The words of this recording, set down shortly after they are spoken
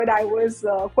I was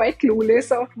quite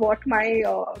clueless of what my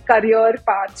career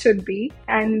path should be,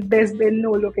 and there's been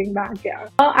no looking back. Yeah.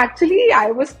 Actually,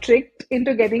 I was tricked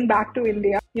into getting back to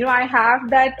India. I have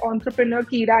that entrepreneur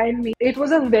kira in me. It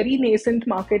was a very nascent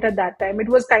market at that time. It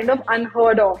was kind of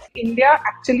unheard of. India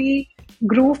actually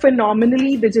grew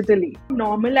phenomenally digitally,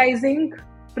 normalizing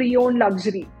pre-owned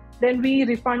luxury. Then we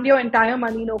refund your entire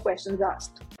money, no questions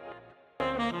asked.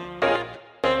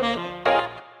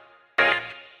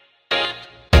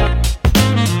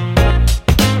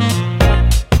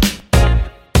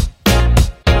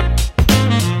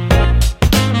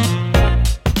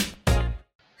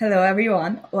 Hello,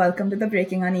 everyone. Welcome to the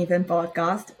Breaking Uneven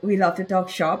podcast. We love to talk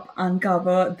shop,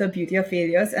 uncover the beauty of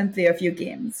failures, and play a few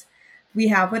games. We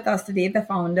have with us today the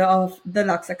founder of the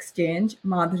Luxchange,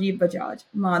 Madhuri Bajaj.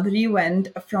 Madhuri went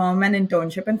from an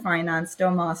internship in finance to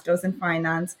a master's in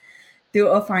finance to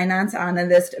a finance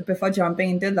analyst before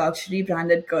jumping into luxury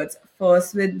branded goods,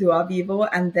 first with Dua Vivo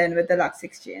and then with the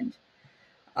Luxchange.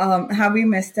 Have we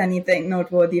missed anything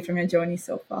noteworthy from your journey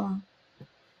so far?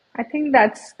 I think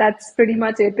that's pretty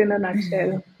much it in a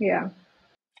nutshell. Yeah.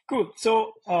 Cool.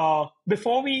 So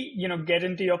before we, get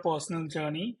into your personal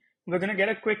journey, we're going to get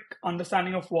a quick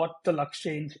understanding of what the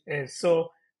Luxchange is.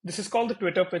 So this is called the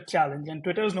Twitter Pitch Challenge, and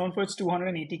Twitter is known for its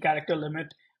 280 character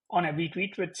limit on every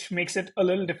tweet, which makes it a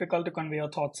little difficult to convey your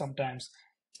thoughts sometimes.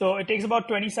 So it takes about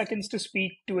 20 seconds to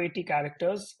speak 280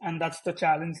 characters, and that's the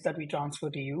challenge that we transfer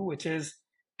to you, which is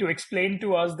to explain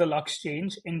to us the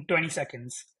Luxchange in 20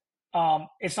 seconds.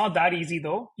 It's not that easy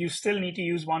though. You still need to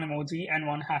use one emoji and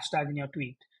one hashtag in your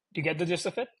tweet. Do you get the gist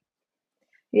of it?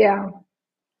 Yeah.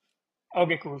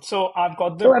 Okay, cool. So I've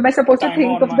got So the am I supposed to timer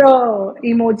think on of my, the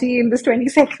emoji in this 20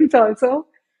 seconds also?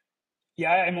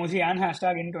 yeah, emoji and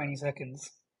hashtag in 20 seconds.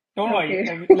 Don't worry,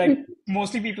 Okay. like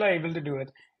mostly people are able to do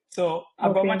it. So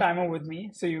I've got my Okay. timer with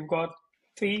me. So you've got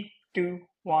 3, 2,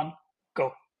 1,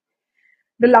 go.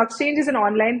 The Luxchange is an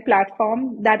online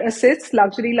platform that assists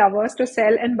luxury lovers to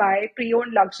sell and buy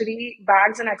pre-owned luxury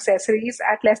bags and accessories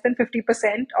at less than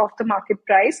 50% of the market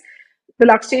price. The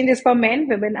Luxchange is for men,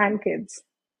 women, and kids.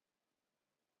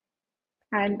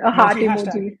 And a heart Mostly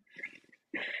hashtag.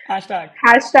 emoji.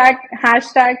 Hashtag.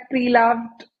 Hashtag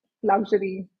pre-loved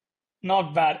luxury.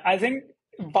 Not bad. I think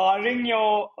barring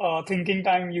your thinking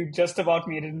time, you just about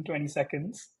made it in 20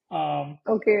 seconds.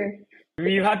 Okay.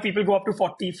 We've had people go up to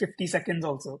 40, 50 seconds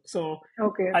also. So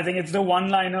Okay. I think it's the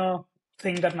one-liner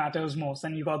thing that matters most,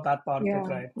 and you got that part of it Yeah.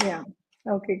 right. Yeah.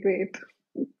 Okay, great.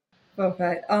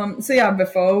 Perfect. So yeah,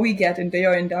 before we get into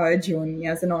your entire journey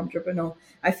as an entrepreneur,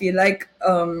 I feel like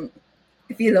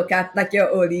if you look at like your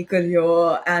early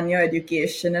career and your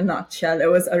education in a nutshell, it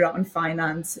was around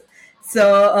finance.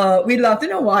 So we'd love to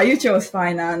know why you chose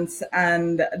finance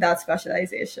and that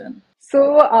specialization.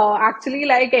 So actually,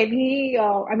 like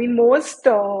most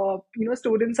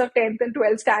students of 10th and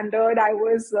 12th standard, I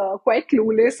was quite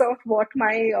clueless of what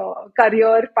my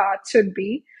career path should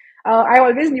be. I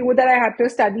always knew that I had to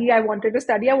study. I wanted to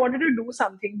study. I wanted to do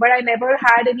something, but I never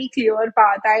had any clear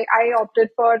path. I opted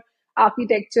for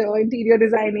architecture, interior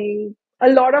designing, a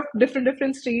lot of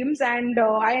different streams, and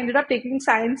I ended up taking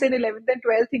science in 11th and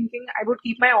 12th, thinking I would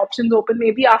keep my options open.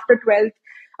 Maybe after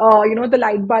 12th, the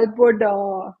light bulb would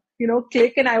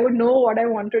click and I would know what I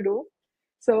want to do.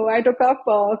 So I took up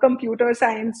computer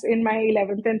science in my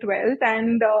 11th and 12th.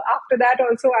 And after that,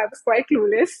 also, I was quite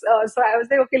clueless. So I was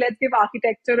like, okay, let's give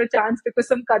architecture a chance because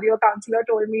some career counselor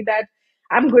told me that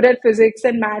I'm good at physics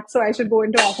and maths, so I should go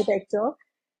into architecture.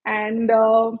 And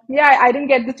yeah, I didn't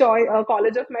get the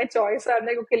college of my choice. So I'm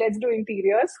like, okay, let's do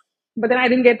interiors. But then I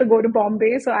didn't get to go to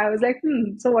Bombay. So I was like,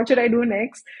 so what should I do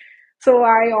next? So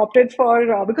I opted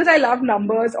for, because I love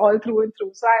numbers all through and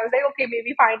through. So I was like, okay,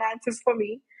 maybe finance is for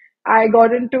me. I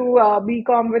got into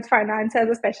BCom with finance as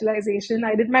a specialization.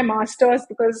 I did my master's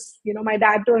because, my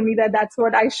dad told me that that's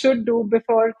what I should do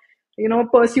before,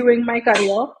 pursuing my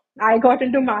career. I got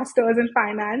into master's in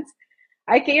finance.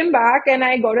 I came back and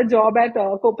I got a job at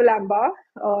Copalamba.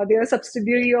 They're a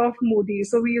subsidiary of Moody's.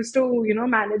 So we used to,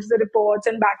 manage the reports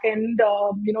and back end,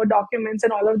 documents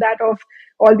and all of that of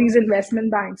all these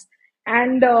investment banks.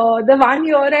 And the 1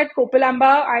 year at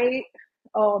Copalamba, I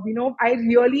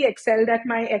really excelled at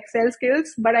my Excel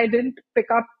skills, but I didn't pick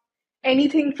up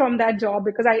anything from that job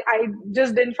because I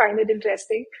just didn't find it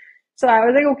interesting. So I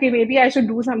was like, okay, maybe I should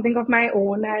do something of my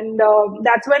own. And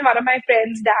that's when one of my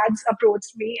friends' dads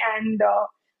approached me, and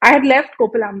I had left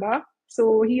Copalamba.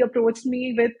 So he approached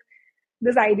me with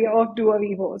this idea of Do a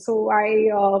Vivo. So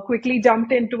I quickly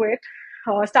jumped into it,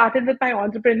 started with my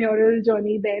entrepreneurial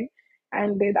journey then.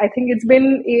 And I think it's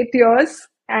been 8 years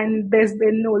and there's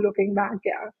been no looking back.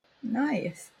 Yeah.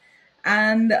 Nice.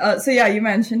 And so, yeah, you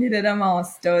mentioned you did a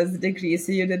master's degree.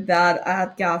 So you did that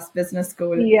at Gas Business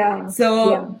School. Yeah, yeah.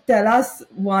 So tell us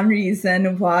one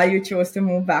reason why you chose to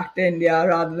move back to India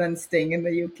rather than staying in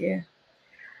the UK.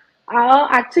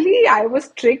 Actually, I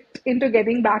was tricked into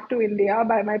getting back to India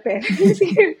by my parents.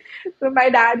 So my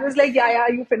dad was like, "Yeah, yeah,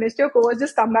 you finished your course,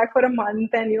 just come back for a month,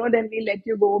 and then we let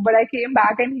you go." But I came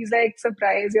back, and he's like,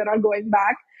 "Surprise, you're not going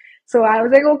back." So I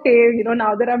was like, "Okay,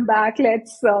 now that I'm back,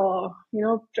 let's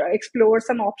explore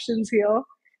some options here."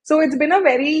 So it's been a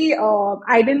very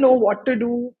I didn't know what to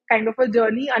do kind of a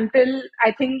journey until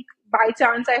I think by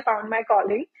chance I found my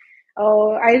calling.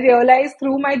 I realized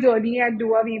through my journey at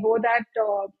Dua Vivo that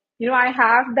I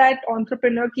have that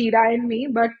entrepreneur kira in me,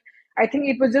 but I think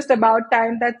it was just about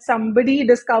time that somebody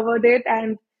discovered it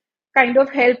and kind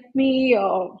of helped me,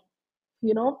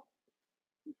 you know,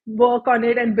 work on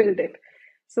it and build it.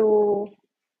 So,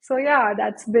 so yeah,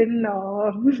 that's been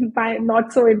my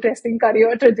not so interesting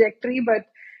career trajectory, but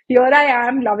here I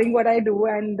am loving what I do,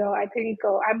 and I think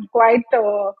I'm quite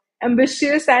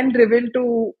ambitious and driven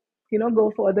to,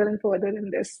 go further and further in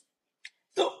this.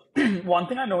 So one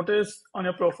thing I noticed on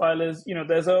your profile is,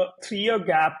 there's a 3-year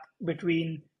gap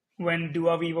between when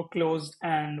Dua Vivo closed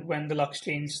and when the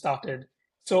Luxchange started.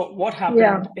 So what Yeah.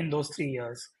 happened in those 3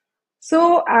 years?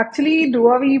 So actually,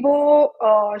 Dua Vivo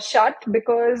shut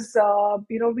because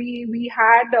we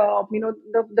had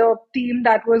the team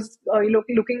that was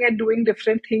looking at doing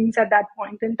different things at that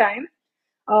point in time.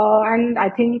 And I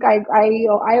think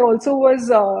I also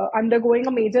was undergoing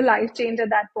a major life change at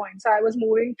that point. So I was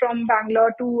moving from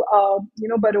Bangalore to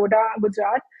Baroda,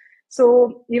 Gujarat.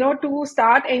 So to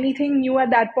start anything new at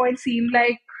that point seemed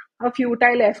like a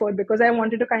futile effort because I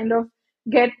wanted to kind of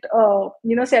get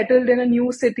settled in a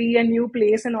new city and new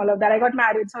place and all of that. I got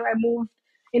married, so I moved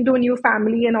into a new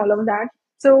family and all of that.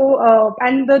 So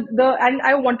and and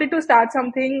I wanted to start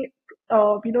something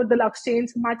the Lux change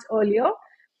much earlier,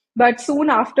 but soon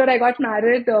after I got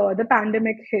married, the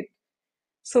pandemic hit.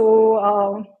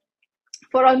 So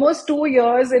for almost 2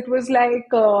 years, it was like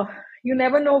you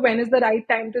never know when is the right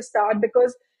time to start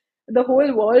because the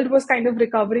whole world was kind of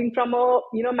recovering from a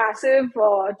massive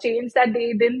change that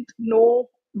they didn't know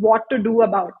what to do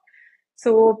about.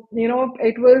 So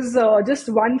it was just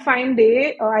one fine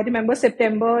day. I remember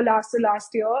September last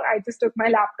year. I just took my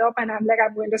laptop and I'm like,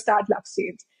 I'm going to start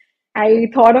Luxchange. I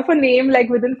thought of a name like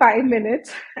within 5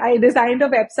 minutes. I designed a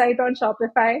website on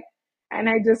Shopify, and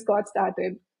I just got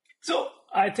started. So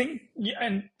I think, yeah,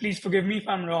 and please forgive me if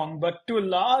I'm wrong, but to a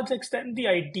large extent, the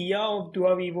idea of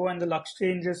Dua Vivo and the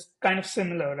Luxchange is kind of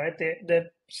similar, right? They're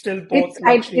still both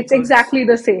luxury It's goods. exactly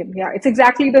the same. Yeah, it's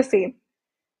exactly the same.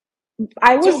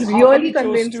 I So was how come really you chose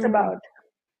convinced to about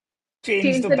change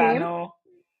change the the name. banner?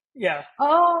 Yeah.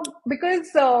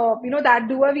 Because that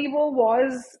Dua Vivo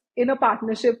was in a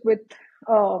partnership with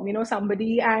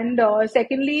somebody, and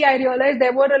secondly, I realized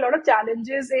there were a lot of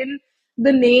challenges in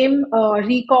the name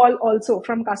recall also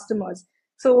from customers.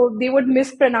 So they would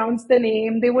mispronounce the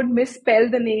name, they would misspell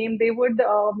the name, they would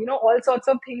all sorts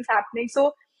of things happening.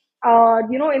 So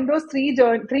in those 3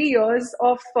 years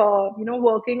of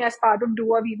working as part of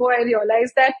Dua Vivo, I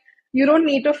realized that you don't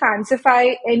need to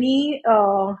fancify any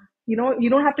you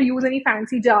don't have to use any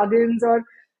fancy jargons or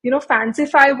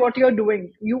fancify what you're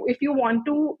doing. You If you want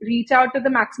to reach out to the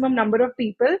maximum number of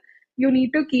people, you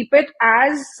need to keep it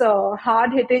as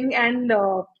hard hitting and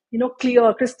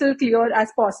clear, crystal clear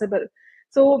as possible.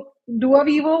 So Dua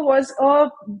Vivo was a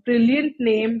brilliant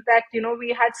name that we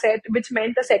had set, which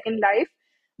meant a second life,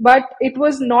 but it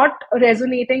was not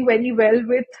resonating very well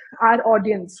with our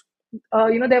audience.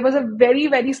 There was a very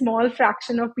very small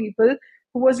fraction of people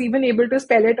who was even able to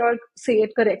spell it or say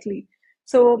it correctly.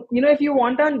 So if you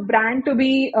want a brand to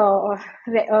be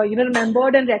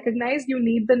remembered and recognized, you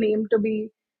need the name to be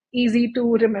easy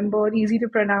to remember, easy to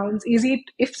pronounce,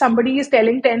 if somebody is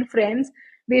telling 10 friends,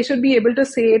 they should be able to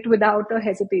say it without a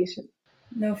hesitation.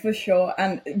 No, for sure.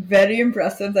 And very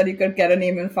impressive that you could get a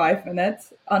name in 5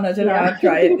 minutes. Anuj and I Yeah. have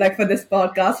tried, like for this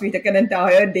podcast, we took an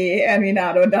entire day and we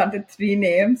narrowed down to 3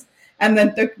 names and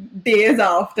then took days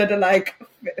after to like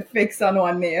fix on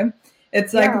one name.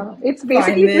 It's like Yeah, it's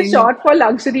basically the finding, short for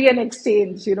luxury and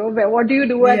exchange. What do you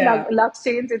do at yeah.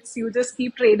 Luxchange? It's you just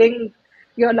keep trading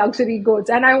your luxury goods.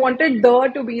 And I wanted the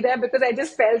to be there because I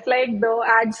just felt like the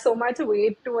adds so much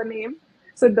weight to a name.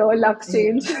 So the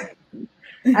Luxchange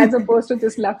as opposed to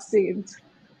just Luxchange.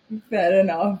 Fair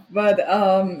enough. But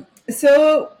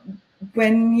so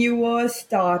when you were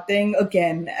starting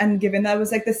again, and given that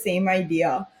was like the same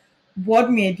idea, what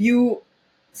made you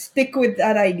stick with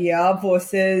that idea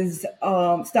versus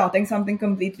starting something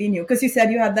completely new? Because you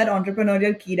said you had that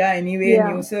entrepreneurial kida anyway in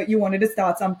Yeah. you, so you wanted to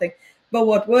start something. but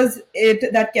what was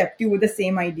it that kept you with the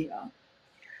same idea?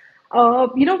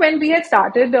 When we had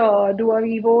started Dua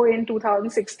Vivo in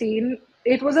 2016,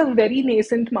 it was a very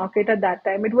nascent market at that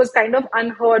time. It was kind of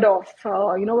unheard of,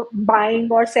 buying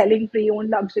or selling pre-owned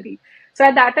luxury. So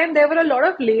at that time, there were a lot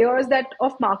of layers that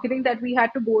of marketing that we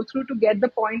had to go through to get the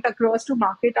point across to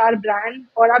market our brand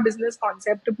or our business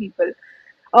concept to people.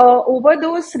 Over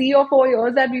those 3 or 4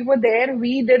 years that we were there,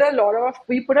 we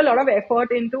put a lot of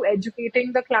effort into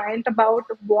educating the client about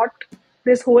what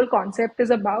this whole concept is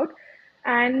about.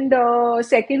 And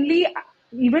secondly,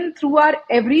 even through our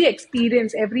every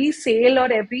experience, every sale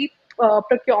or every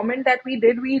procurement that we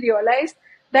did, we realized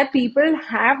that people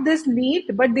have this need,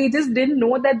 but they just didn't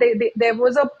know that there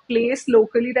was a place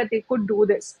locally that they could do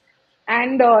this.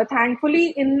 And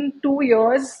thankfully, in 2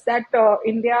 years that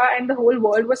India and the whole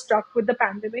world was struck with the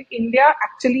pandemic, India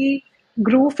actually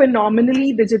grew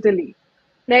phenomenally digitally.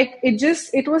 Like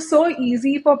it was so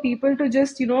easy for people to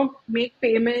just make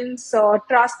payments,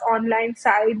 trust online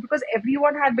site, because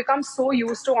everyone had become so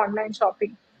used to online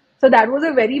shopping. So that was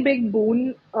a very big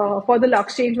boon for the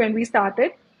Luxchange when we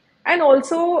started. And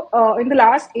also in the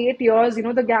last 8 years,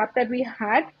 the gap that we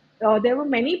had, there were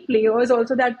many players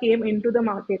also that came into the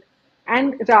market.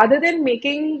 And rather than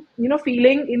making,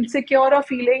 feeling insecure or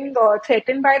feeling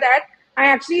threatened by that, I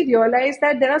actually realized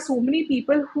that there are so many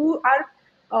people who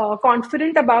are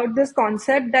confident about this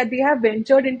concept that they have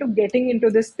ventured into getting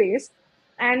into this space.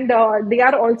 And they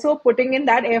are also putting in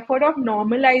that effort of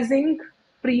normalizing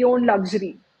pre-owned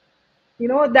luxury.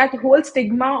 That whole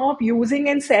stigma of using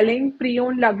and selling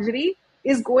pre-owned luxury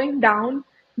is going down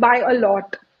by a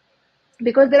lot,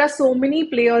 because there are so many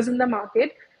players in the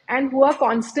market and who are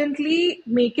constantly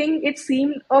making it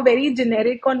seem a very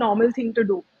generic or normal thing to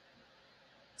do.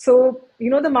 So,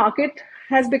 the market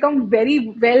has become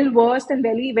very well versed and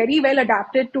very, very well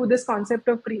adapted to this concept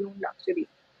of pre-owned luxury.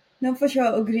 No, for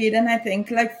sure, agreed. And I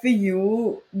think, like, for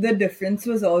you, the difference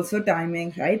was also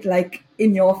timing, right? Like,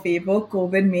 in your favor,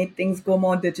 COVID made things go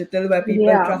more digital where people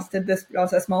Yeah, trusted this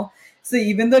process more. So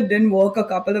even though it didn't work a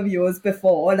couple of years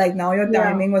before, like, now your yeah,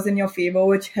 timing was in your favor,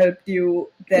 which helped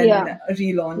you yeah, then yeah.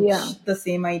 relaunch the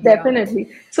same idea. Definitely.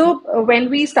 So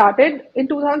when we started in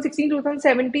 2016,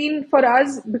 2017, for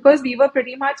us, because we were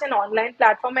pretty much an online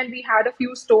platform and we had a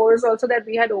few stores also that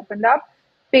we had opened up,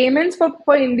 payments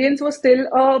for Indians was still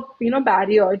a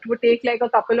barrier. It would take like a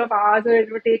couple of hours, or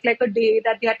it would take like a day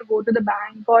that they had to go to the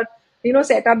bank or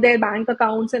set up their bank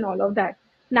accounts and all of that.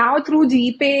 Now through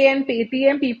GPay and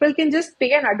Paytm, people can just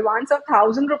pay an advance of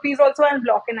 1,000 rupees also and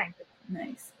block an item.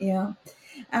 Nice. Yeah.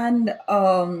 And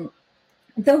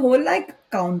the whole like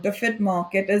counterfeit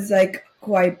market is like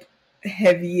quite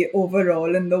heavy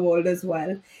overall in the world as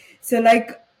well. So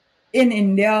like in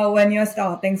India, when you're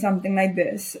starting something like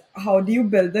this, how do you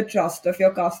build the trust of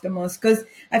your customers? Because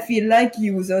I feel like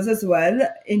users as well,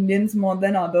 Indians more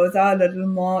than others, are a little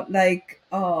more like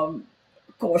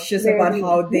cautious about Very,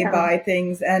 how they yeah, buy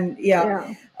things, and yeah,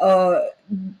 yeah, uh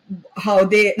how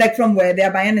they like from where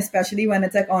they're buying, especially when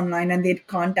it's like online and they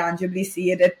can't tangibly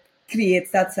see it. It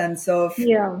creates that sense of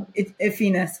yeah.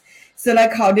 iffiness. So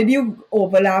like how did you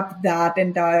overlap that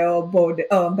entire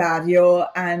barrier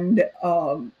and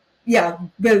yeah,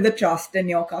 build the trust in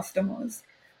your customers?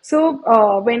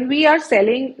 So, when we are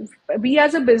selling, we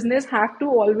as a business have to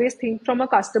always think from a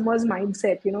customer's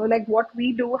mindset, like what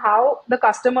we do, how the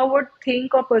customer would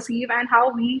think or perceive, and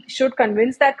how we should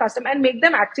convince that customer and make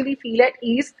them actually feel at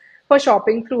ease for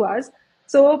shopping through us.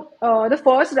 So, the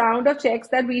first round of checks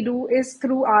that we do is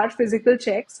through our physical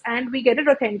checks, and we get it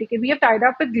authenticated. We have tied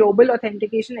up with global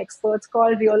authentication experts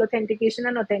called Real Authentication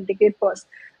and Authenticate First.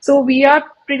 So we are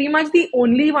pretty much the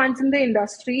only ones in the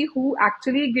industry who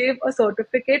actually give a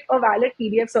certificate, a valid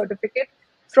PDF certificate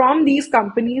from these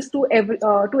companies to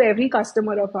every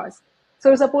customer of ours.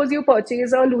 So suppose you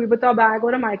purchase a Louis Vuitton bag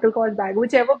or a Michael Kors bag,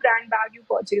 whichever brand bag you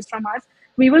purchase from us,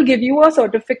 we will give you a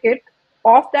certificate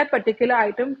of that particular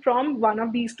item from one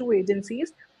of these two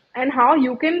agencies. And how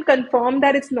you can confirm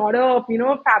that it's not a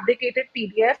fabricated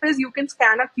PDF is you can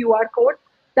scan a QR code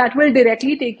that will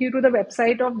directly take you to the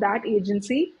website of that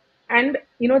agency, and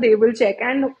they will check.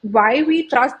 And why we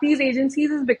trust these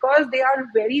agencies is because they are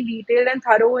very detailed and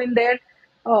thorough in their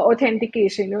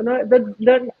authentication.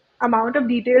 The amount of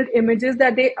detailed images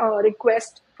that they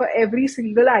request for every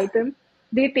single item,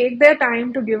 they take their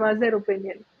time to give us their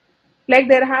opinion. Like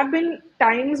there have been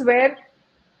times where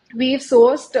we've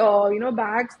sourced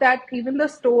bags that even the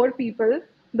store people,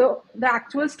 the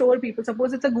actual store people,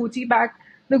 suppose it's a Gucci bag,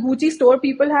 the Gucci store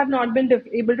people have not been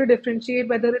able to differentiate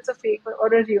whether it's a fake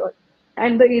or a real,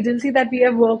 and the agency that we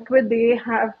have worked with, they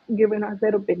have given us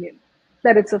their opinion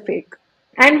that it's a fake.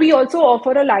 And we also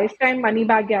offer a lifetime money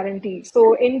back guarantee.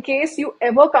 So, in case you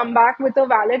ever come back with a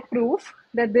valid proof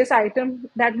that this item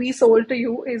that we sold to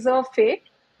you is a fake,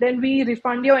 then we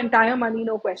refund your entire money,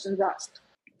 no questions asked.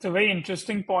 It's a very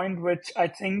interesting point, which I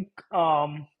think,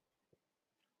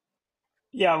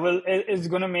 yeah, well, it's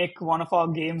going to make one of our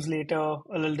games later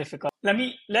a little difficult.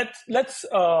 Let's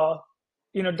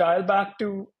dial back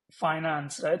to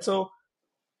finance, right? So,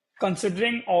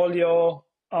 considering all your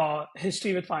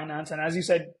history with finance, and as you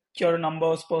said, you're a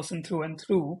numbers person through and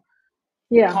through,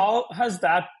 Yeah, how has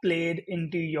that played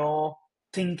into your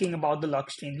thinking about the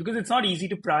Lux change? Because it's not easy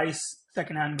to price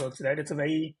secondhand goods, right?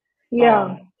 yeah.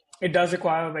 Um, it does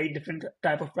require a very different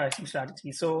type of pricing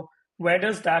strategy. So where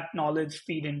does that knowledge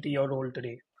feed into your role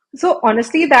today? So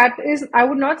honestly, that is, I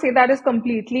would not say that is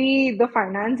completely the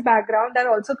finance background. That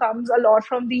also comes a lot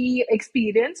from the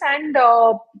experience and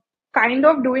kind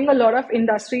of doing a lot of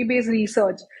industry-based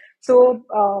research. So,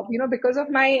 because of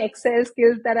my Excel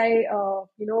skills that I,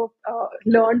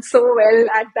 learned so well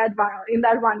at in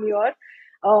that 1 year,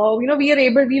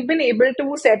 we've been able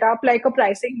to set up like a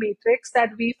pricing matrix that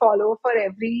we follow for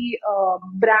every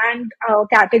brand,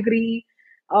 category,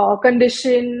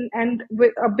 condition, and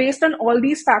based on all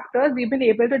these factors, we've been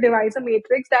able to devise a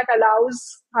matrix that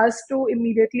allows us to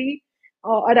immediately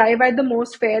arrive at the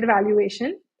most fair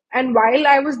valuation. And while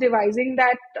I was devising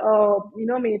that,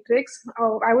 matrix,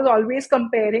 I was always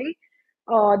comparing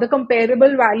the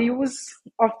comparable values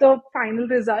of the final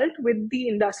result with the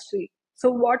industry. So,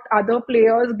 what other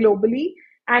players globally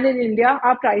and in India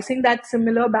are pricing that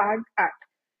similar bag at?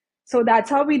 So that's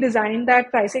how we designed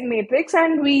that pricing matrix,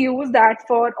 and we use that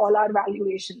for all our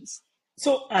valuations.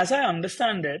 So as I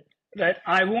understand it, right,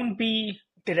 I won't be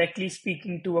directly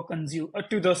speaking to a consumer,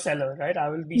 to the seller, right? I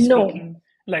will be No, speaking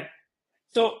like,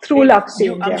 so through if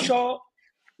you, Luxchange, I'm yeah. sure,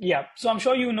 yeah, so I'm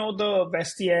sure you know the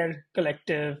Vestiaire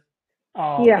Collective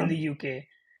in Yeah, the UK.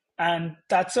 And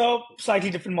that's a slightly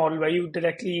different model where you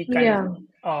directly kind of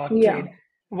yeah, yeah. trade.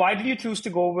 Why did you choose to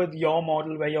go with your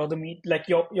model where you're the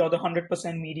you're the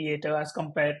 100% mediator as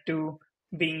compared to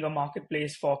being a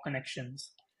marketplace for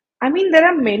connections? I mean, there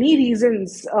are many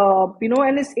reasons,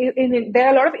 and there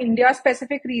are a lot of India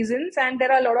specific reasons and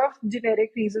there are a lot of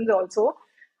generic reasons also.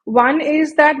 One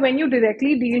is that when you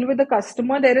directly deal with the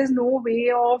customer, there is no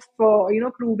way of,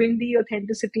 proving the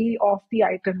authenticity of the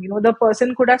item. The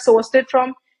person could have sourced it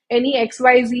from any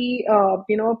XYZ,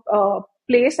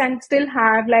 place and still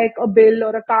have like a bill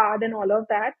or a card and all of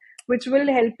that, which will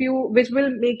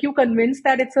make you convinced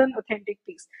that it's an authentic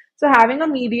piece. So having a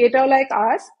mediator like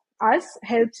us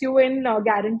helps you in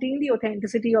guaranteeing the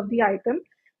authenticity of the item,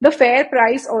 the fair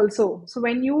price also. So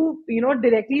when you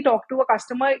directly talk to a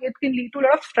customer, it can lead to a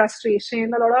lot of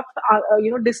frustration, a lot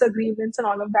of disagreements and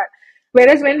all of that.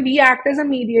 Whereas when we act as a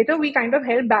mediator, we kind of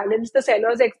help balance the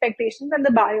seller's expectations and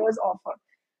the buyer's offer.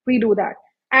 We do that.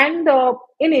 And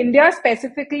in India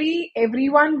specifically,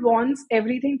 everyone wants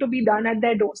everything to be done at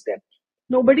their doorstep.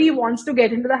 Nobody wants to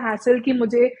get into the hassle कि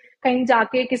मुझे कहीं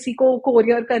जाके किसी को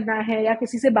courier करना है या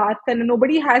किसी से बात करना.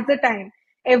 Nobody has the time.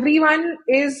 Everyone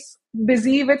is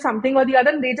busy with something or the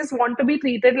other, and they just want to be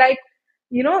treated like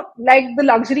the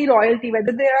luxury royalty.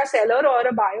 Whether they are a seller or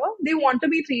a buyer, they want to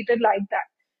be treated like that.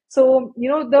 So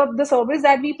the service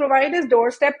that we provide is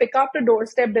doorstep pickup to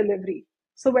doorstep delivery.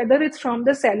 So whether it's from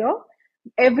the seller,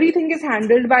 everything is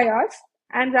handled by us,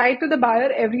 and right to the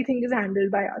buyer, everything is handled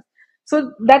by us.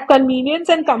 So that convenience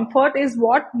and comfort is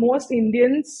what most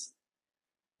Indians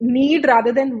need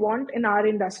rather than want in our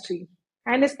industry.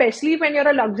 And especially when you're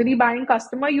a luxury buying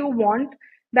customer, you want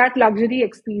that luxury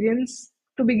experience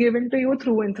to be given to you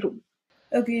through and through.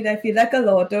 Agreed. I feel like a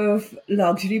lot of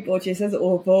luxury purchases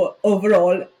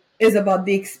overall is about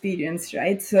the experience,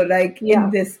 right? So, like in Yeah,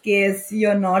 this case,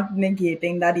 you're not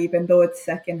negating that even though it's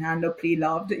secondhand or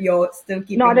pre-loved, you're still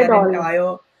keeping not at that all.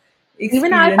 entire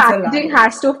Even our experience packaging alive.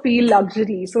 has to feel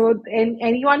luxury. So,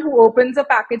 anyone who opens a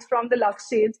package from the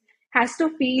Luxchange has to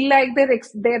feel like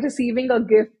they're receiving a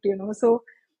gift. So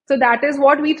that is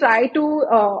what we try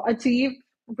to achieve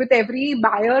with every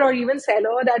buyer or even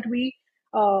seller that we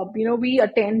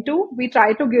attend to. We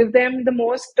try to give them the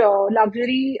most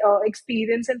luxury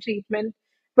experience and treatment,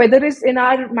 whether it's in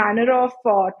our manner of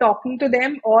talking to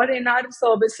them or in our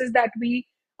services that we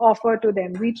offer to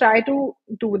them. We try to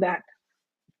do that.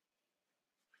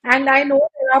 And I know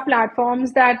there are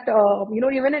platforms that,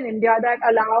 even in India, that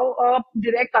allow a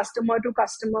direct customer to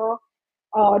customer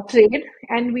trade.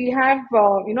 And we have,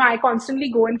 I constantly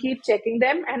go and keep checking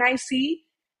them. And I see,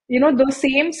 those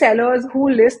same sellers who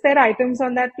list their items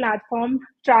on that platform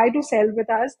try to sell with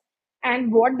us.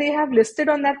 And what they have listed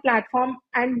on that platform,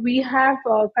 and we have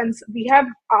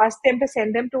asked them to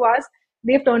send them to us.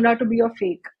 they've turned out to be a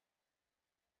fake.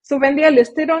 So when they are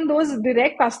listed on those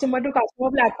direct customer to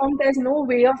customer platforms, there's no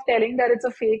way of telling that it's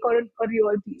a fake or a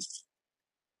real piece.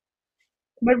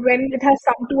 But when it has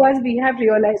come to us, we have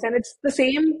realized, and it's the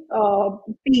same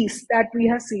piece that we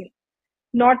have seen,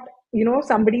 not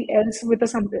somebody else with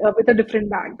with a different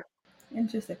bag.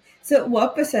 Interesting. So,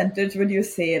 what percentage would you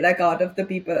say, like, out of the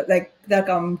people like that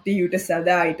come to you to sell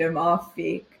the item are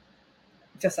fake?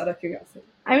 Just out of curiosity.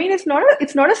 I mean, it's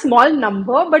not a small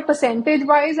number, but percentage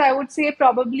wise, I would say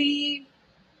probably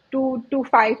 2 to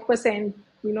 5%.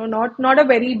 Not a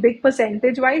very big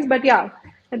percentage wise, but yeah,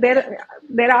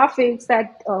 there are fakes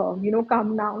that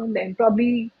come now and then.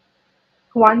 Probably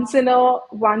once in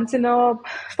a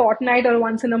fortnight or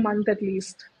once in a month at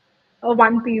least. A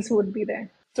one piece would be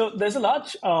there. So there's a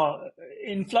large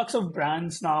influx of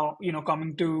brands now,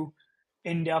 coming to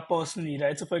India personally,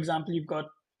 right? So for example, you've got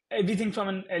everything from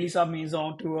an Elisa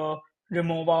Maison to a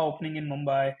Remova opening in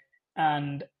Mumbai,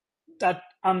 and that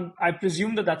I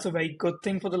presume that that's a very good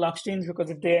thing for the Luxchange, because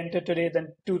if they enter today, then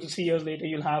 2 to 3 years later,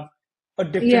 you'll have a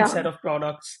different Yeah, set of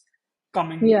products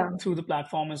coming yeah. through the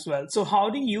platform as well. So how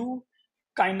do you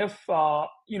kind of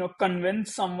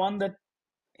convince someone that,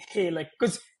 hey, like,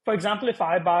 because for example, if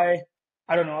I buy,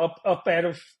 I don't know, a pair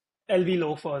of LV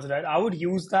loafers, right? I would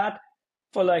use that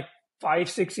for like 5,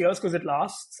 6 years because it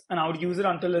lasts, and I would use it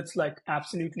until it's like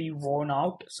absolutely worn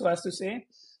out, so as to say.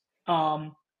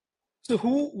 Um, so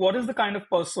what is the kind of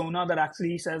persona that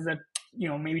actually says that,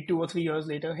 maybe 2 or 3 years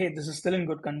later, hey, this is still in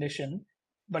good condition,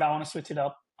 but I want to switch it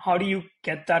up? How do you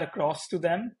get that across to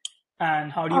them,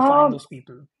 and how do you find Um, those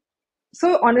people?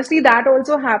 So honestly, that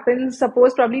also happens,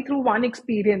 suppose probably through one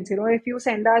experience. If you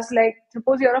send us, like,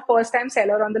 suppose you're a first time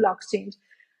seller on the Luxchange,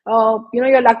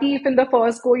 you're lucky if in the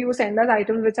first go you send us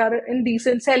items which are in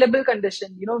decent sellable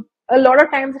condition. A lot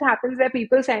of times it happens where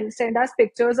people send us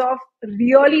pictures of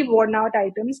really worn out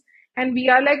items, and we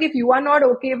are like, if you are not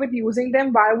okay with using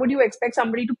them, why would you expect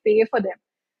somebody to pay for them?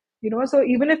 So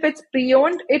even if it's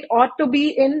pre-owned, it ought to be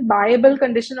in buyable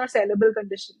condition or sellable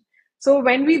condition. So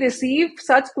when we receive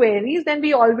such queries, then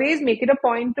we always make it a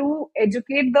point to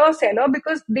educate the seller,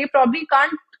 because they probably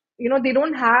can't, they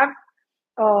don't have,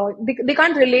 they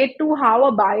can't relate to how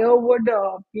a buyer would,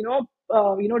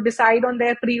 decide on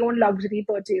their pre-owned luxury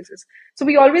purchases. So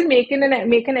we always make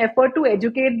an effort to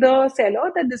educate the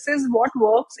seller that this is what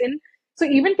works in. So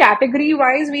even category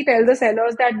wise, we tell the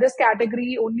sellers that this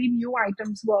category only new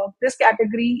items work. This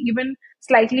category, even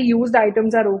slightly used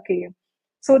items are okay.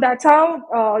 So that's how,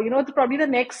 probably the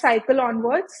next cycle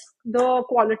onwards, the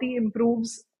quality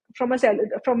improves from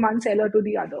one seller to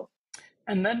the other.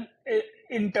 And then,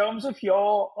 in terms of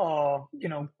your,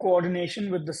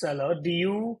 coordination with the seller, do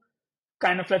you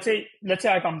kind of, let's say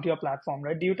I come to your platform,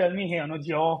 right? Do you tell me, hey, Anuj,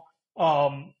 your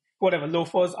whatever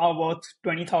loafers are worth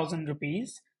 20,000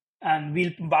 rupees, and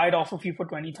we'll buy it off of you for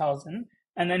 20,000,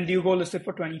 and then do you go list it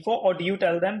for 24, or do you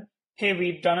tell them, hey,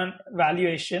 we've done a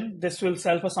valuation, this will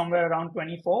sell for somewhere around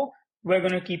 24, we're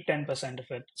going to keep 10% of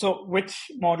it? So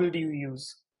which model do you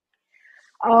use?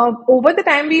 Over the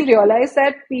time, we realized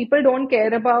that people don't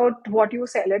care about what you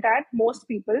sell it at. Most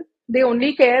people, they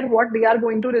only care what they are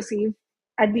going to receive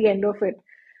at the end of it.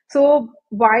 So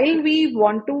while we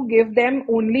want to give them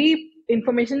only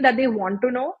information that they want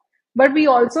to know, but we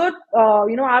also,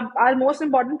 our most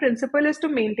important principle is to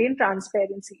maintain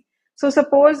transparency. So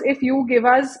suppose if you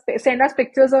send us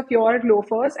pictures of your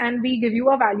loafers and we give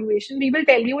you a valuation, we will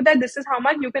tell you that this is how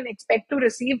much you can expect to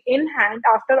receive in hand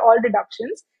after all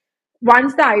deductions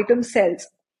once the item sells.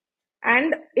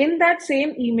 And in that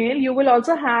same email, you will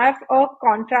also have a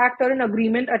contract or an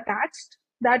agreement attached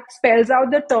that spells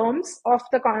out the terms of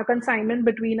the consignment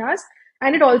between us.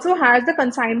 And it also has the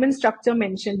consignment structure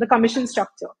mentioned, the commission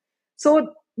structure.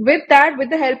 So with that,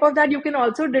 with the help of that, you can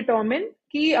also determine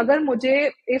कि अगर मुझे,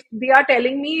 if they are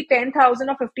telling me 10,000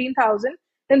 or 15,000,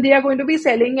 then they are going to be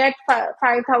selling at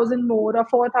 5,000 more or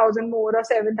 4,000 more or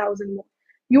 7,000 more.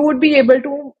 You would be able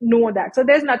to know that. So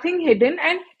there's nothing hidden,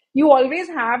 and you always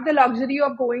have the luxury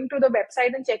of going to the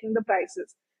website and checking the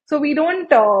prices. So we don't,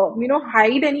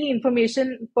 hide any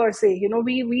information per se.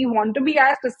 We want to be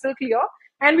as crystal clear,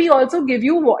 and we also give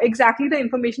you exactly the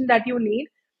information that you need.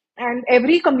 And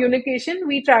every communication,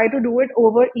 we try to do it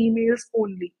over emails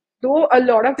only. Though a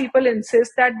lot of people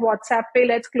insist that WhatsApp pay,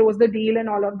 let's close the deal and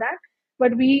all of that.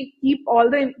 But we keep all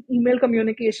the email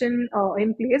communication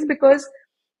in place, because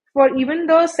for even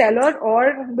the seller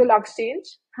or the Luxchange,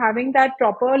 having that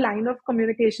proper line of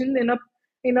communication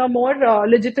in a more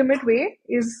legitimate way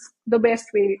is the best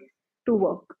way to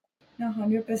work.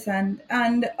 100%.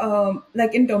 And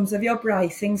like in terms of your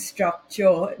pricing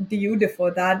structure, do you defer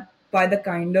that by the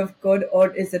kind of good,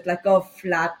 or is it like a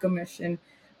flat commission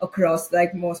across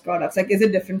like most products? Like, is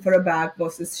it different for a bag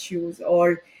versus shoes,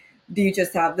 or do you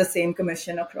just have the same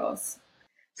commission across?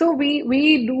 So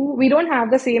we don't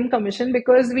have the same commission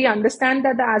because we understand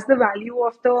that as the value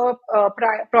of the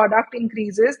product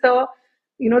increases, the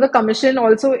the commission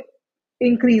also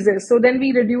increases. So then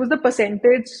we reduce the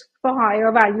percentage for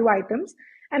higher value items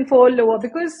and for lower,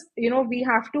 because we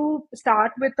have to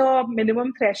start with a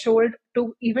minimum threshold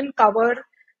to even cover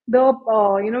the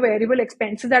variable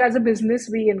expenses that as a business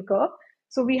we incur.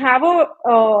 So we have a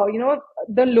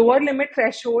the lower limit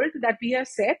threshold that we have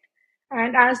set,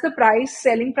 and as the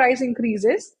selling price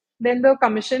increases, then the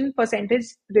commission percentage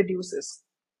reduces.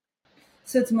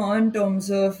 So it's more in terms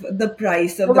of the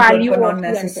price The of the good, but value not of the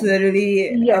item.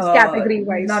 necessarily, Yes, category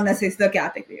not wise. necessarily the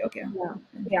category. Okay, Yeah.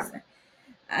 Yeah. interesting.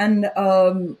 And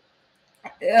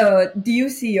do you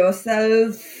see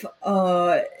yourself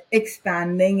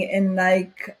expanding in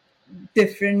like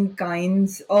different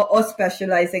kinds, or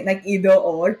specializing, like either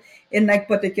or, in like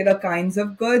particular kinds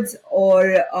of goods, or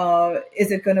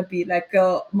is it going to be like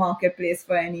a marketplace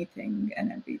for anything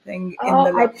and everything in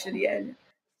the I luxury area?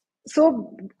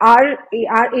 So our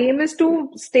aim is to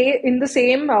stay in the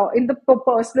same in the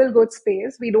personal goods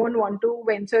space. We don't want to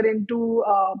venture into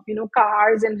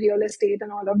cars and real estate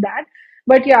and all of that.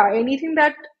 But yeah, anything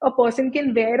that a person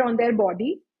can wear on their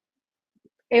body,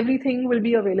 everything will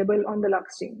be available on the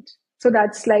Luxchange. So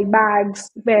that's like bags,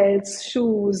 belts,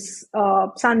 shoes,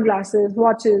 sunglasses,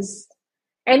 watches,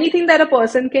 anything that a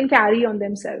person can carry on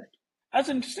themselves. That's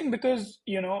interesting because,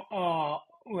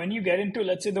 when you get into,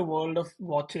 let's say, the world of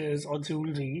watches or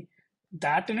jewelry,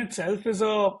 that in itself is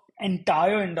a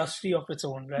entire industry of its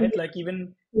own, right? Like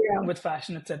even Yeah. with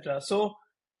fashion, etc. So,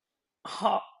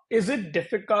 how, is it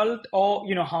difficult, or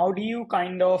how do you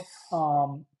kind of,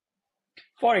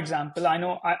 for example, I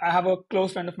know I have a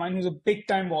close friend of mine who's a big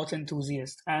time watch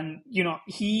enthusiast, and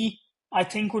he, I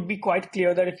think, would be quite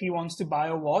clear that if he wants to buy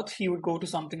a watch, he would go to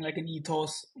something like an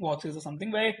Ethos watches or something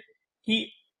where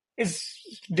he is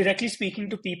directly speaking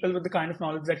to people with the kind of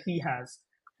knowledge that he has.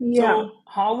 Yeah. So,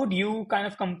 how would you kind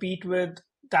of compete with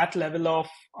that level of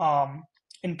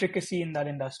intricacy in that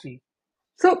industry?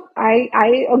 So I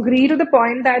agree to the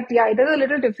point that yeah, it is a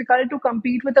little difficult to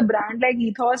compete with a brand like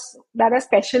Ethos that are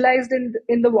specialized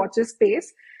in the watches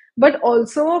space. But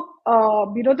also,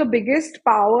 the biggest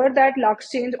power that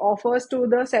Luxchange offers to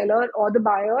the seller or the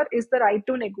buyer is the right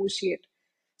to negotiate.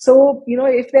 So,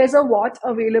 if there's a watch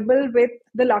available with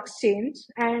the Luxchange,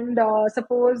 and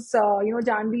suppose,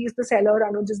 Janvi is the seller,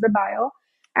 Anuj is the buyer,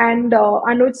 and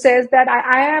Anuj says that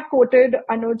I have quoted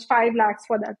Anuj 5 lakhs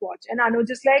for that watch. And Anuj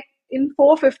is like, in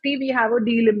 450, we have a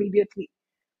deal immediately.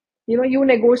 You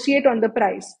negotiate on the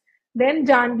price. Then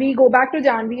Janvi, go back to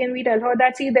Janvi and we tell her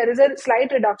that, see, there is a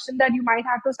slight reduction that you might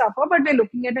have to suffer, but we're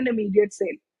looking at an immediate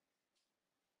sale.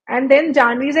 And then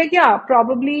Janvi's like, yeah,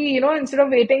 probably, instead of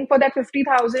waiting for that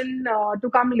 50,000 to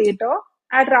come later,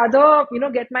 I'd rather,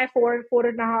 get my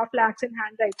 4.5 lakhs in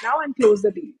hand right now and close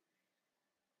the deal.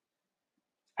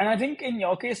 And I think in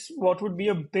your case, what would be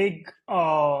a big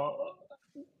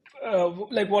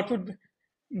like what would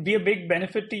be a big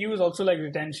benefit to you is also like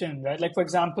retention, right? Like for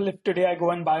example, if today I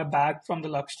go and buy a bag from the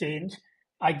Luxchange,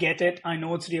 I get it, I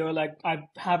know it's real, like I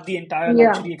have the entire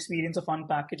Yeah, luxury experience of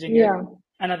unpackaging it. yeah,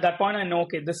 And at that point I know,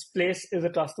 okay, this place is a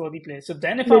trustworthy place. So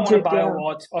then if I want to legit, buy a yeah,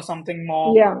 watch or something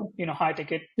more, yeah, high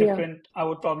ticket, yeah. different, I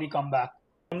would probably come back.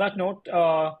 On that note,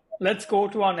 let's go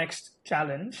to our next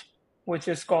challenge, which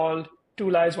is called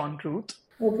Two Lies, One Truth.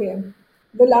 Okay.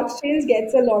 The Luxchange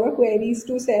gets a lot of queries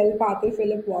to sell Patek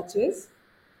Philippe watches.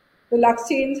 The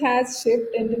Luxchange has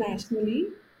shipped internationally,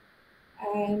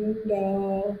 and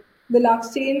the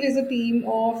Luxchange is a team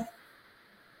of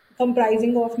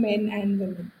comprising of men and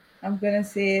women. I'm gonna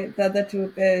say that the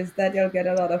truth is that you'll get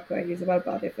a lot of queries about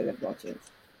Patek Philippe watches.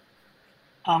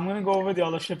 I'm going to go with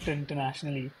y'all are shipped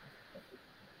internationally.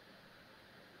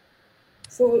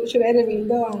 So should I reveal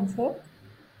the answer?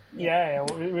 Yeah. Yeah,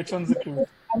 yeah. Which one's the truth?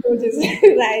 Which is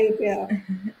right, yeah.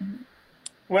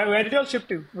 Where did y'all ship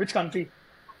to? Which country?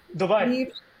 Dubai.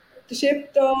 We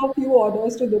shipped a few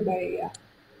orders to Dubai, yeah.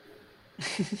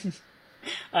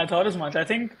 I thought as much. I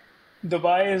think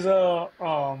Dubai is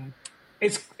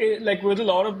like with a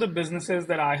lot of the businesses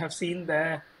that I have seen,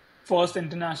 their first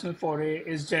international foray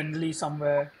is generally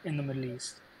somewhere in the Middle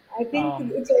East. I think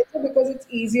Um, it's also because it's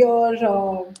easier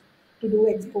to do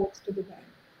exports to Dubai.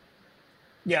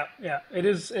 yeah, yeah. It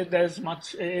is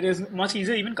much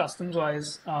easier, even customs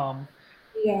wise,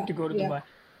 Yeah, to go to yeah. Dubai.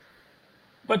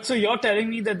 But so you're telling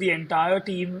me that the entire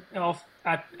team of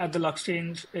at the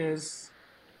Luxchange is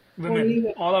women, Only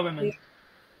when, all are yeah, women.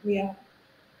 yeah.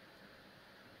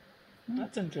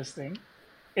 That's interesting.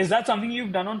 Is that something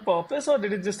you've done on purpose or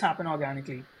did it just happen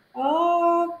organically?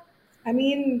 Uh, I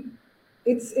mean,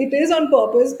 it is on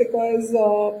purpose because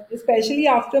especially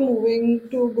after moving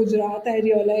to Gujarat, I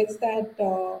realized that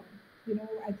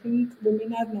I think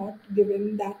women are not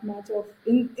given that much of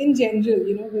in general.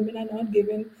 Women are not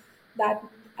given that.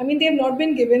 I mean, they have not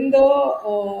been given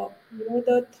the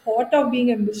the thought of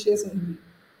being ambitious only.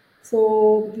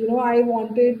 So, I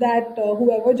wanted that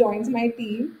whoever joins my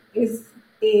team is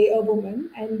a woman,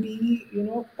 and B,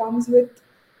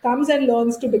 comes and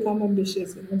learns to become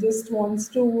ambitious. Just wants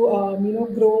to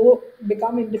grow,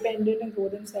 become independent, and grow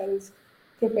themselves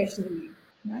professionally.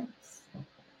 Nice.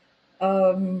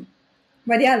 Um,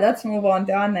 but yeah, let's move on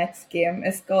to our next game.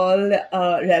 It's called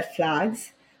Red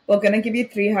Flags. We're going to give you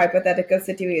three hypothetical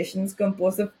situations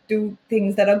composed of two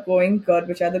things that are going good,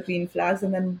 which are the green flags,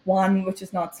 and then one which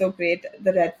is not so great,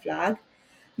 the red flag.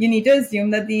 You need to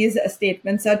assume that these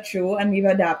statements are true, and we've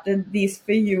adapted these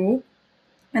for you.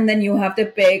 And then you have to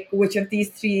pick which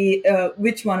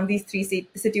one of these three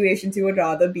situations you would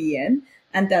rather be in,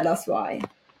 and tell us why.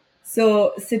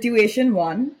 So, situation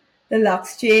one, the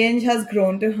Luxchange has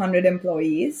grown to 100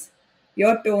 employees.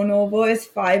 Your turnover is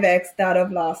 5x that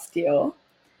of last year,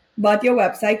 but your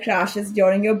website crashes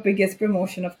during your biggest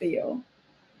promotion of the year.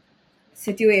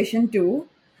 Situation two,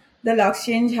 the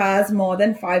Luxchange has more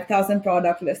than 5,000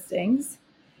 product listings.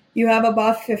 You have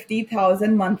about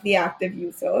 50,000 monthly active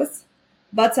users,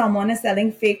 but someone is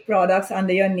selling fake products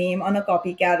under your name on a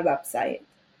copycat website.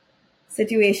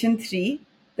 Situation 3,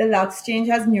 the Luxchange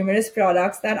has numerous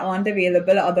products that aren't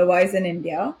available otherwise in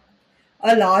India.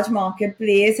 A large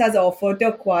marketplace has offered to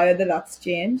acquire the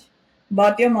Luxchange,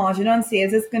 but your margin on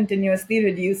sales is continuously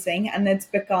reducing and it's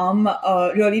become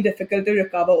really difficult to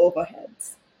recover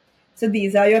overheads. So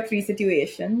these are your three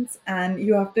situations, and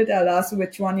you have to tell us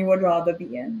which one you would rather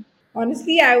be in.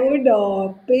 Honestly, I would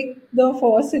pick the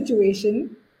first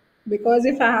situation because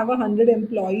if I have 100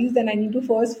 employees, then I need to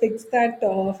first fix that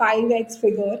 5x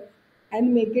figure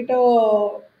and make it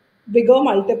a bigger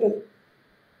multiple.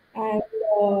 And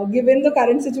given the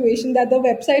current situation that the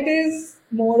website is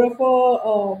more of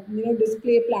a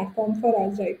display platform for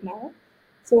us right now.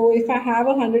 So if I have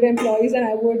 100 employees, then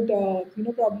I would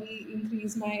probably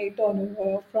increase my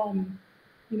turnover from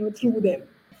through them.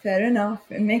 Fair enough.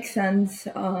 It makes sense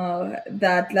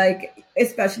that, like,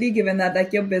 especially given that,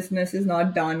 like, your business is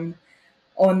not done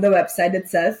on the website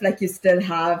itself, like, you still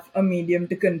have a medium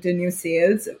to continue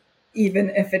sales, even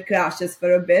if it crashes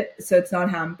for a bit. So it's not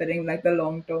hampering, like, the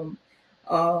long term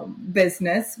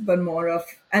business, but more of,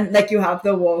 and like, you have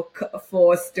the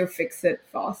workforce to fix it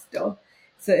faster.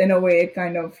 So, in a way, it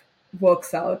kind of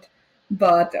works out.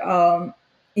 But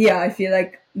yeah, I feel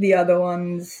like the other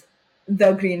ones,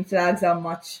 the green flags are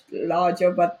much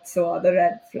larger, but so are the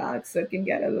red flags, so it can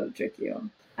get a little trickier.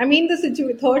 I mean, the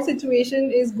third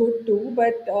situation is good too,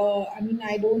 but I mean,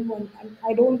 I don't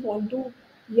want to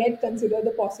yet consider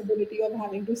the possibility of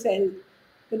having to sell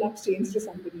the Lux chains to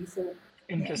somebody. So,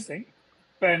 Yeah. Interesting.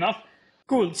 Fair enough.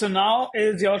 Cool. So now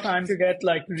is your time to get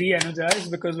like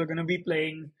re-energized because we're going to be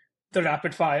playing the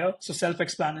rapid fire. So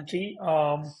self-explanatory.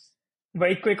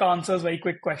 Very quick answers, very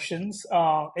quick questions.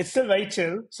 It's still very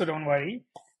chill, so don't worry.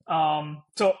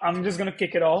 So I'm just going to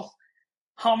kick it off.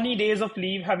 How many days of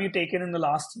leave have you taken in the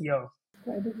last year?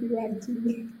 quite a few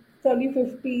actually, probably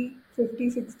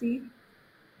 60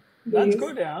 That's days.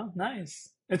 good, yeah. Nice.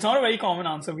 It's not a very common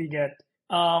answer we get.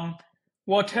 Um,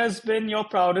 what has been your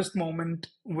proudest moment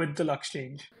with the Lux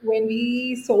change? When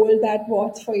we sold that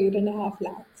watch for 8.5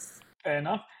 lakhs. Fair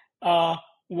enough. Uh,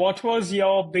 what was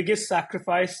your biggest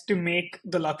sacrifice to make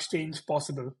the Lux change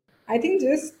possible? I think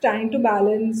just trying to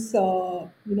balance,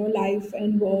 life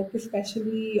and work,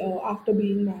 especially after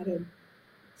being married.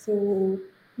 So,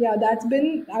 yeah, that's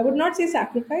been, I would not say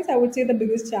sacrifice, I would say the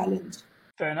biggest challenge.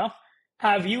 Fair enough.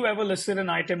 Have you ever listed an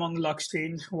item on the Lux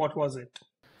change? What was it?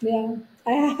 Yeah,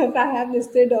 I have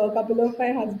listed a couple of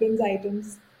my husband's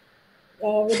items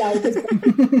without his.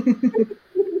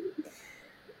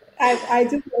 I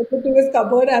just went to his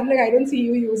cupboard. I'm like, I don't see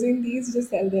you using these. Just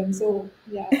sell them. So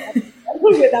yeah,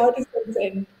 without his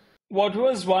consent. What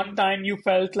was one time you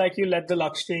felt like you let the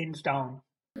Lux change down?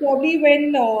 Probably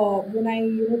when I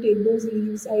take those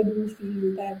leaves, I do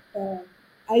feel that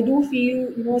I do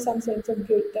feel some sense of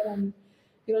guilt that I'm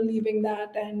leaving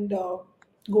that and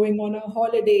going on a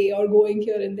holiday or going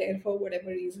here and there for whatever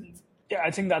reasons. Yeah,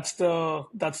 I think that's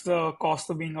the cost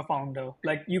of being a founder.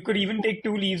 Like you could even take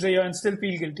 2 leaves a year and still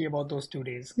feel guilty about those 2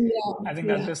 days. Yeah, I think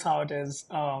that's yeah. just how it is.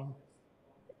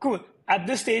 Cool. At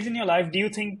this stage in your life, do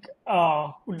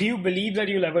you believe that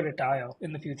you'll ever retire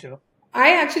in the future?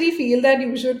 I actually feel that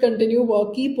you should continue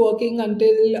keep working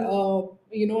until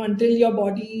until your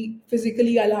body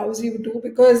physically allows you to.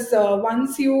 Because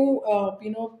once you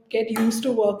get used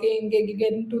to working,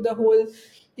 get into the whole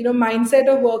mindset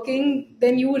of working,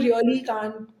 then you really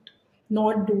can't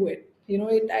not do it.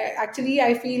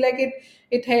 I feel like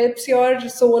it helps your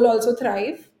soul also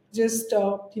thrive. Just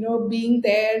being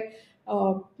there,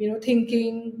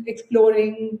 thinking,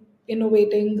 exploring,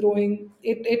 innovating, growing.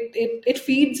 It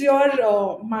feeds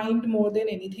your mind more than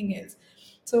anything else.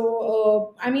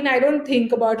 So I mean, I don't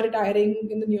think about retiring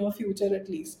in the near future, at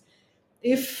least.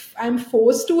 If I'm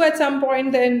forced to at some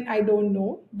point, then I don't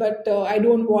know, but I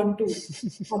don't want to at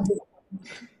this point.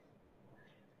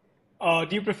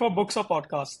 Do you prefer books or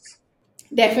podcasts?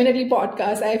 Definitely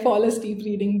podcasts. I fall asleep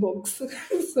reading books.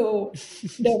 So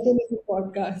definitely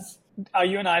podcasts. Are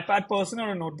you an iPad person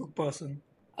or a notebook person?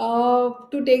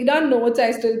 To take down notes,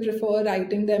 I still prefer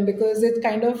writing them because it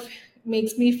kind of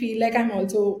makes me feel like I'm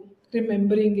also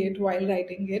remembering it while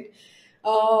writing it.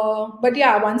 But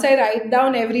yeah, once I write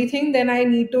down everything, then I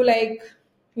need to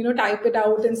type it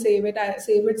out and save it. I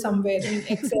save it somewhere in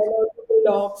Excel or Google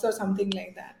Docs or something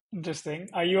like that. Interesting.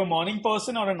 Are you a morning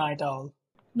person or a night owl?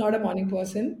 Not a morning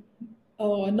person.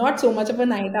 Not so much of a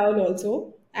night owl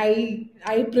also. I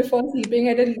prefer sleeping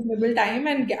at a reasonable time,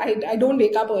 and I don't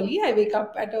wake up early. I wake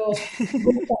up at a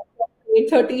good time.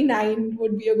 8:39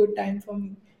 would be a good time for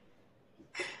me.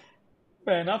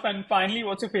 Fair enough. And finally,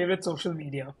 what's your favorite social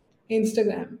media?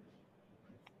 Instagram.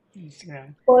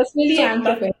 Instagram. Personally So and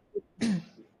that professionally.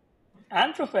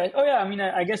 and professional. Oh yeah, I mean,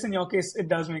 I guess in your case, it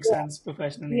does make Yeah. sense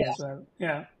professionally Yeah. as well.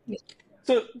 Yeah. Yeah.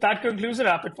 So that concludes the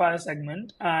rapid fire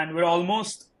segment, and we're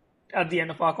almost at the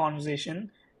end of our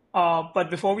conversation. But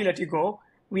before we let you go,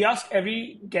 we ask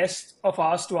every guest of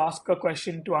ours to ask a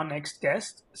question to our next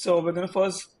guest. So we're going to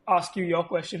first ask you your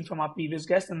question from our previous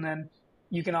guest, and then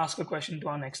you can ask a question to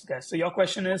our next guest. So your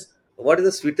question is, What is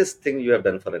the sweetest thing you have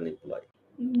done for an employee?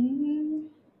 Mm,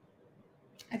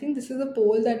 I think this is a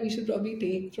poll that we should probably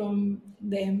take from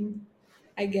them.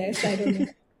 I guess. I don't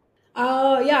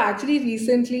know. Yeah, actually,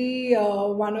 recently,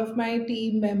 one of my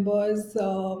team members,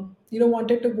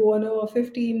 wanted to go on a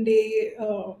 15-day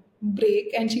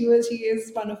break, and she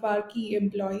is one of our key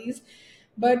employees.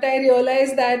 But I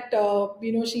realized that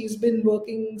she's been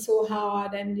working so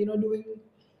hard and doing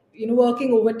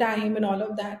working overtime and all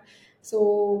of that.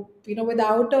 So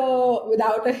without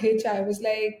a hitch, I was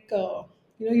like,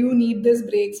 you need this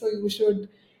break, so you should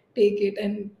take it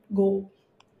and go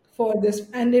for this.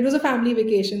 And it was a family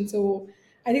vacation, so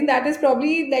I think that is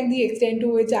probably like the extent to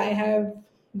which I have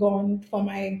gone for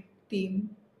my team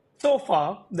so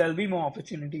far, there'll be more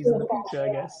opportunities in so the far. future,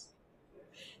 I guess.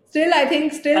 Still, I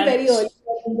think still And very early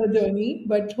in the journey,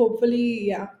 but hopefully,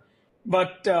 yeah.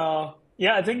 But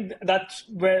yeah, I think that's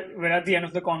where we're at the end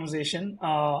of the conversation.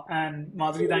 And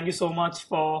Madhuri, thank you so much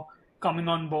for coming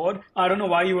on board. I don't know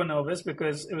why you were nervous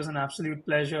because it was an absolute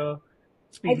pleasure I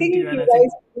speaking to you. think And you I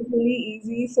guys think it was really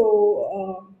easy,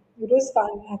 so it was fun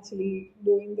actually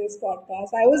doing this podcast.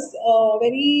 I was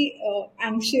very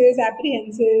anxious,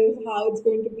 apprehensive, how it's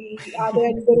going to be. Are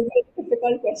there going to be any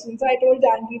difficult questions? So I told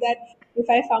Janvi that if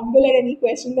I fumble at any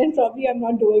question, then probably I'm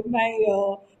not doing my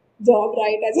job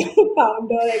right as a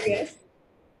founder, I guess.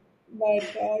 But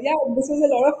yeah, this was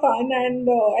a lot of fun, and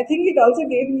I think it also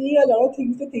gave me a lot of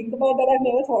things to think about that I've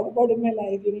never thought about in my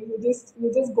life. You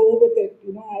just go with it.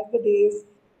 As the days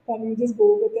come, you just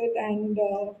go with it, and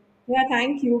yeah,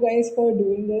 thank you guys for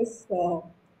doing this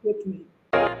with me.